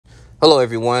Hello,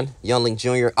 everyone. Youngling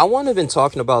Jr. I want to have been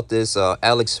talking about this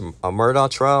Alex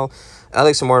Murdaugh trial.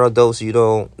 Alex Murdaugh, those you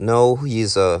don't know,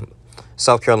 he's a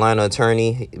South Carolina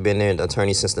attorney. Been an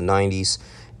attorney since the 90s.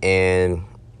 And,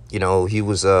 he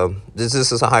was, this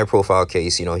is a high profile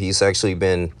case. He's actually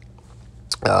been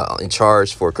in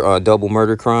charge for double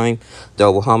murder crime,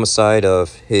 double homicide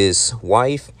of his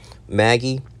wife,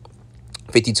 Maggie,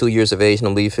 52 years of age, and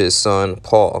I believe his son,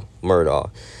 Paul Murdaugh.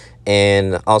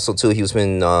 And also, too, he was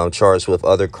been charged with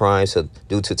other crimes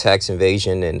due to tax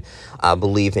evasion. And I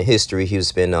believe in history,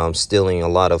 he's been stealing a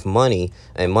lot of money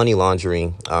and money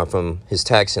laundering from his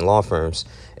tax and law firms.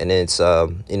 And this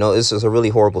is a really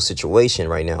horrible situation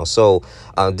right now. So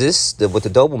with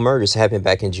the double murders happened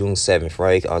back in June 7th,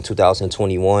 right,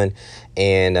 2021.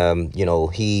 And,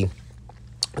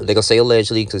 they're gonna say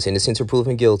allegedly because innocent are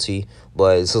proven guilty,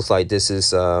 but it looks like this is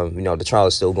the trial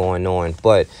is still going on.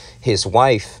 But his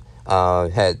wife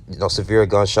had severe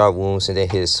gunshot wounds, and then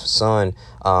his son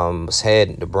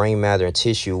had the brain matter and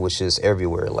tissue, which is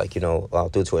everywhere,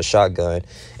 due to a shotgun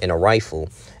and a rifle.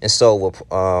 And so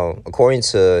according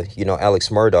to Alex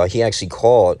Murdaugh, he actually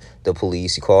called the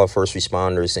police. He called first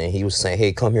responders, and he was saying,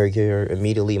 hey, come here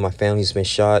immediately, my family's been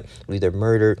shot, they're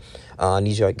murdered. I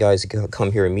need you guys to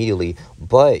come here immediately.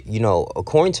 But,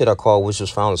 according to that call, which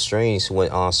was found strange when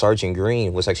Sergeant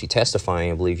Green was actually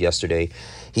testifying, I believe, yesterday,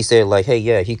 he said, hey,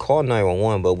 yeah, he called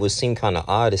 911, but what seemed kind of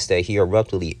odd is that he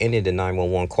abruptly ended the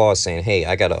 911 call saying, hey,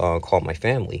 I got to call my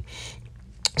family.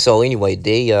 So anyway,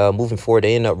 they moving forward,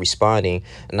 they ended up responding.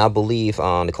 And I believe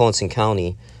the Colleton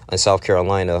County in South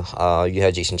Carolina, you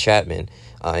had Jason Chapman.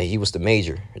 He was the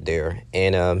major there,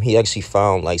 and he actually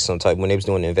found some type, when they was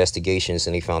doing the investigations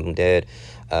and they found him dead,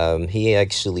 he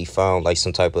actually found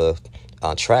some type of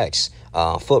tracks,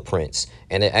 footprints,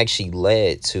 and it actually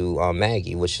led to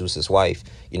Maggie, which was his wife,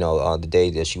 the day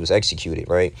that she was executed,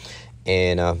 right?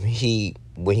 And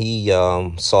when he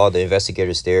saw the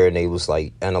investigators there, and they was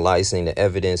analyzing the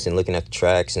evidence and looking at the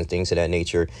tracks and things of that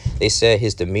nature, they said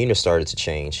his demeanor started to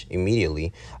change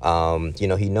immediately.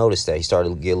 He noticed that he started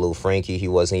to get a little franky. He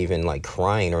wasn't even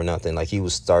crying or nothing. He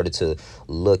was started to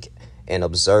look and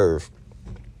observe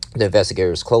the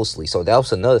investigators closely. So that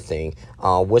was another thing,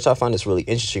 which I find is really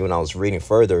interesting when I was reading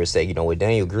further, is that, with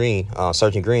Daniel Green,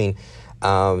 Sergeant Green,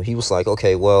 he was like,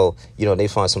 okay, well, they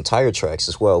found some tire tracks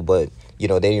as well, but they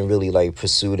didn't really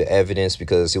pursue the evidence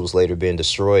because it was later being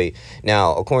destroyed.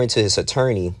 Now, according to his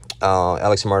attorney,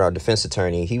 Alex Murdaugh, defense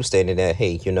attorney, he was stating that,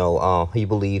 hey, he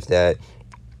believed that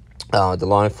the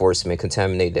law enforcement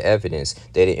contaminated the evidence.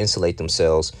 They didn't insulate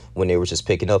themselves when they were just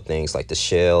picking up things like the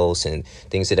shells and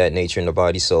things of that nature in the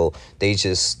body. So they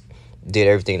just did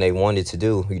everything they wanted to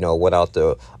do, without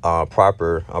the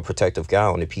proper protective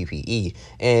gown, the PPE.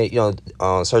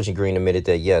 And, Sergeant Green admitted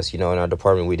that, yes, in our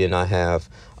department, we did not have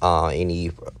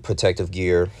any protective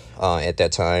gear at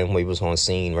that time when he was on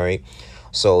scene, right?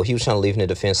 So he was trying to leave in the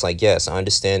defense yes, I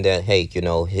understand that, hey,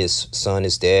 his son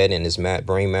is dead and his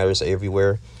brain matters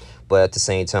everywhere. But at the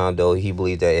same time, though, he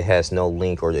believed that it has no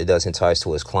link or it doesn't ties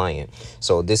to his client.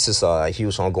 So this is a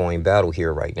huge ongoing battle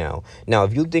here right now. Now,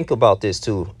 if you think about this,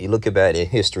 too, you look at it in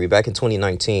history. Back in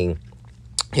 2019,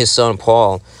 his son,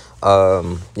 Paul,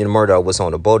 Murdaugh, was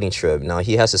on a boating trip. Now,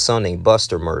 he has a son named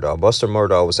Buster Murdaugh. Buster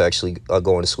Murdaugh was actually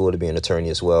going to school to be an attorney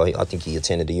as well. I think he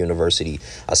attended the University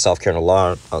of South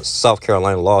Carolina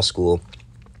Law School.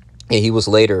 And he was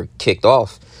later kicked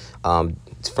off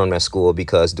from that school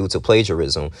because due to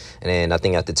plagiarism. And then I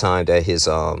think at the time that his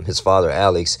father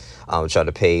Alex tried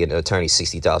to pay an attorney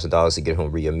 $60,000 to get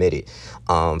him readmitted.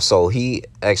 So he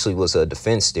actually was a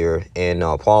defense there, and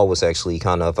Paul was actually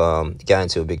kind of got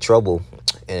into big trouble,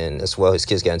 and as well his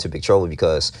kids got into big trouble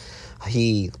because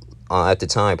he at the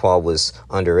time Paul was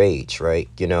underage, right?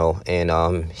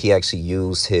 And he actually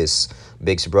used his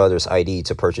big brother's ID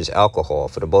to purchase alcohol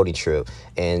for the boating trip.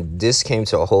 And this came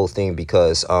to a whole thing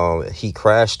because he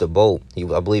crashed the boat.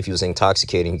 I believe he was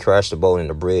intoxicated. He crashed the boat in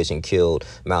the bridge and killed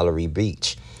Mallory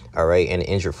Beach, all right, and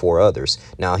injured 4 others.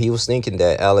 Now, he was thinking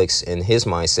that Alex, in his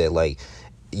mindset,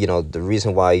 the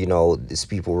reason why,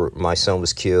 my son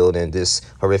was killed and this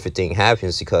horrific thing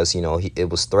happens because, it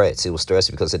was threats. It was threats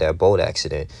because of that boat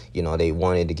accident. They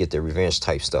wanted to get their revenge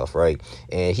type stuff, right?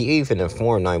 And he even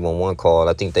informed 911 call.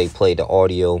 I think they played the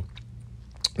audio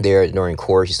there during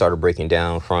court. He started breaking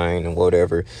down, crying and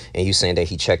whatever, and he was saying that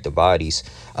he checked the bodies.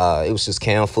 It was just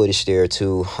cam footage there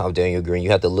too of Daniel Green.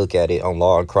 You have to look at it on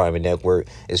Law and Crime and Network.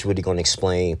 It's really going to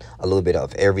explain a little bit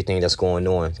of everything that's going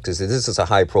on because this is a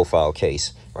high profile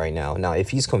case right now. Now, if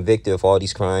he's convicted of all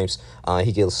these crimes,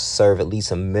 he can serve at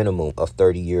least a minimum of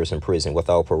 30 years in prison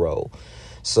without parole.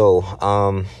 So,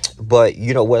 but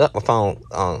what I found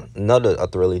another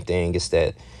thrilling thing is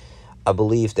that I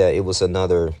believe that it was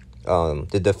another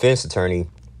the defense attorney.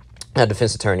 Not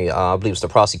defense attorney. I believe it was the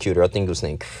prosecutor. I think it was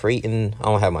named Creighton. I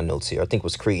don't have my notes here. I think it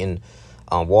was Creighton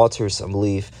Walters, I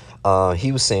believe.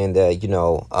 He was saying that,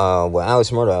 well,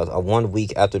 Alex Murdaugh, 1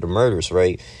 week after the murders,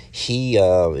 right?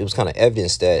 It was kind of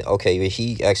evidence that, okay,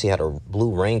 he actually had a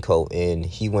blue raincoat and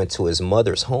he went to his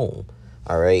mother's home.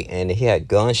 All right. And he had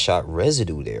gunshot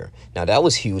residue there. Now, that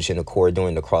was huge in the court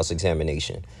during the cross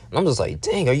examination. And I'm just like,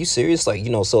 dang, are you serious? Like,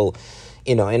 so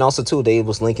and also too, they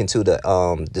was linking to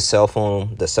the cell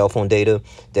phone data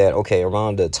that, okay,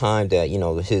 around the time that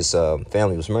his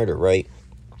family was murdered, right?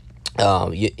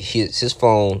 His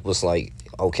phone was like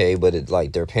okay, but it,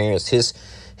 like their parents, his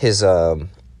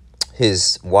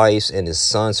wife's and his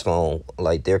son's phone,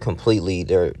 like their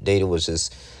data was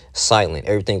just silent.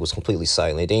 Everything was completely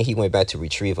silent. Then he went back to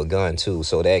retrieve a gun too,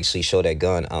 so they actually showed that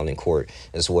gun out in court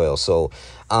as well. So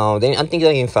I think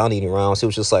they didn't find any rounds. It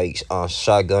was just like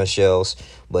shotgun shells,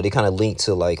 but it kind of linked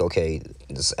to like, okay,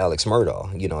 this Alex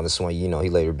Murdaugh, this one, he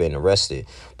later been arrested.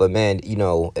 But man, I'm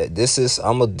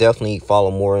gonna definitely follow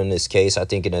more in this case. I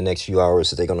think in the next few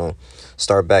hours they're gonna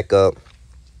start back up.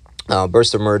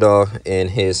 Burster Murdaugh and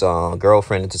his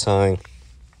girlfriend at the time.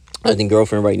 I think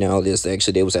girlfriend right now is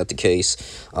actually, they was at the case.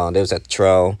 They was at the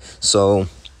trial. So,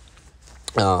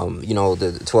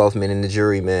 the 12 men in the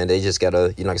jury, man, they just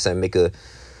gotta, like I said,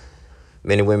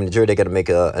 men and women in the jury, they got to make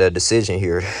a decision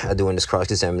here doing this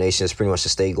cross-examination. It's pretty much the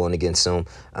state going against them.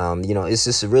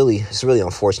 It's really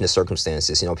unfortunate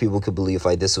circumstances. People could believe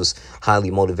like this was highly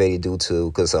motivated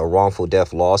because a wrongful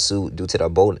death lawsuit due to that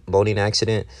boating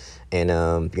accident. And,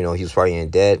 he was probably in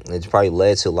debt. It's probably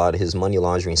led to a lot of his money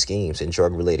laundering schemes and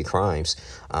drug-related crimes.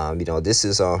 This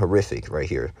is horrific right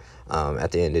here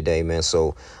at the end of the day, man.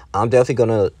 So I'm definitely going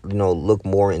to, look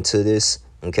more into this,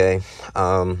 okay?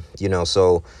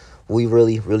 So we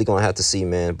really going to have to see,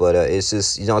 man. But it's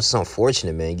just, it's just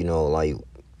unfortunate, man.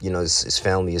 His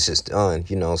family is just done,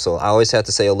 So I always have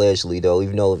to say allegedly, though,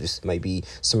 even though this might be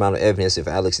some amount of evidence if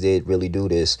Alex did really do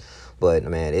this. But,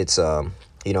 man, it's...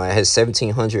 it has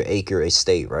 1,700-acre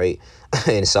estate, right,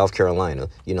 in South Carolina.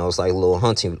 It's like a little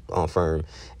hunting firm.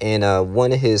 And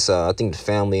one of his, I think the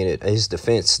family and his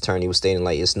defense attorney was stating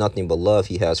like it's nothing but love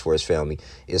he has for his family.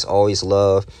 It's always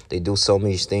love. They do so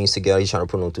many things together. He's trying to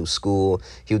put them through school.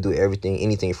 He'll do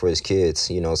anything for his kids.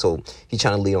 So he's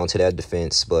trying to lead on to that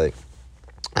defense, but.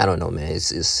 I don't know, man.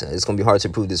 It's gonna be hard to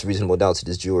prove this reasonable doubt to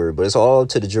this jury, but it's all up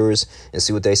to the jurors and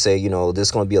see what they say. This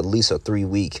is gonna be at least a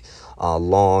 3-week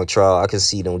long trial. I can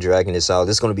see them dragging this out.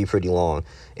 This is gonna be pretty long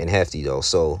and hefty though.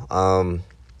 So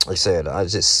like I said,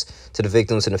 to the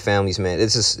victims and the families, man,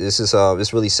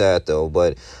 it's really sad though.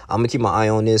 But I'm gonna keep my eye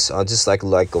on this. Just like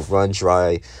a run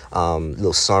dry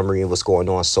little summary of what's going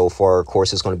on so far. Of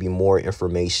course, there's gonna be more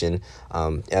information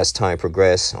as time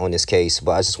progresses on this case.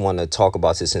 But I just want to talk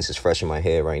about this since it's fresh in my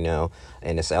head right now,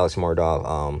 and it's Alex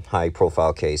Murdaugh high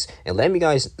profile case. And let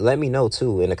me know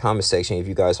too in the comment section if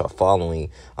you guys are following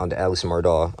the Alex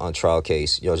Murdaugh trial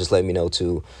case. Just let me know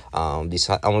too. I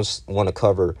just want to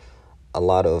cover a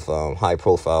lot of high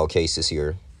profile cases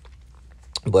here.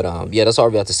 But yeah, that's all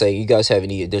we have to say. You guys have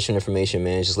any additional information,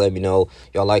 man, just let me know.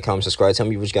 Y'all like, comment, subscribe. Tell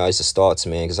me what you guys' thoughts,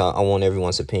 man, because I want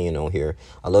everyone's opinion on here.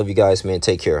 I love you guys, man.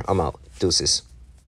 Take care. I'm out. Deuces.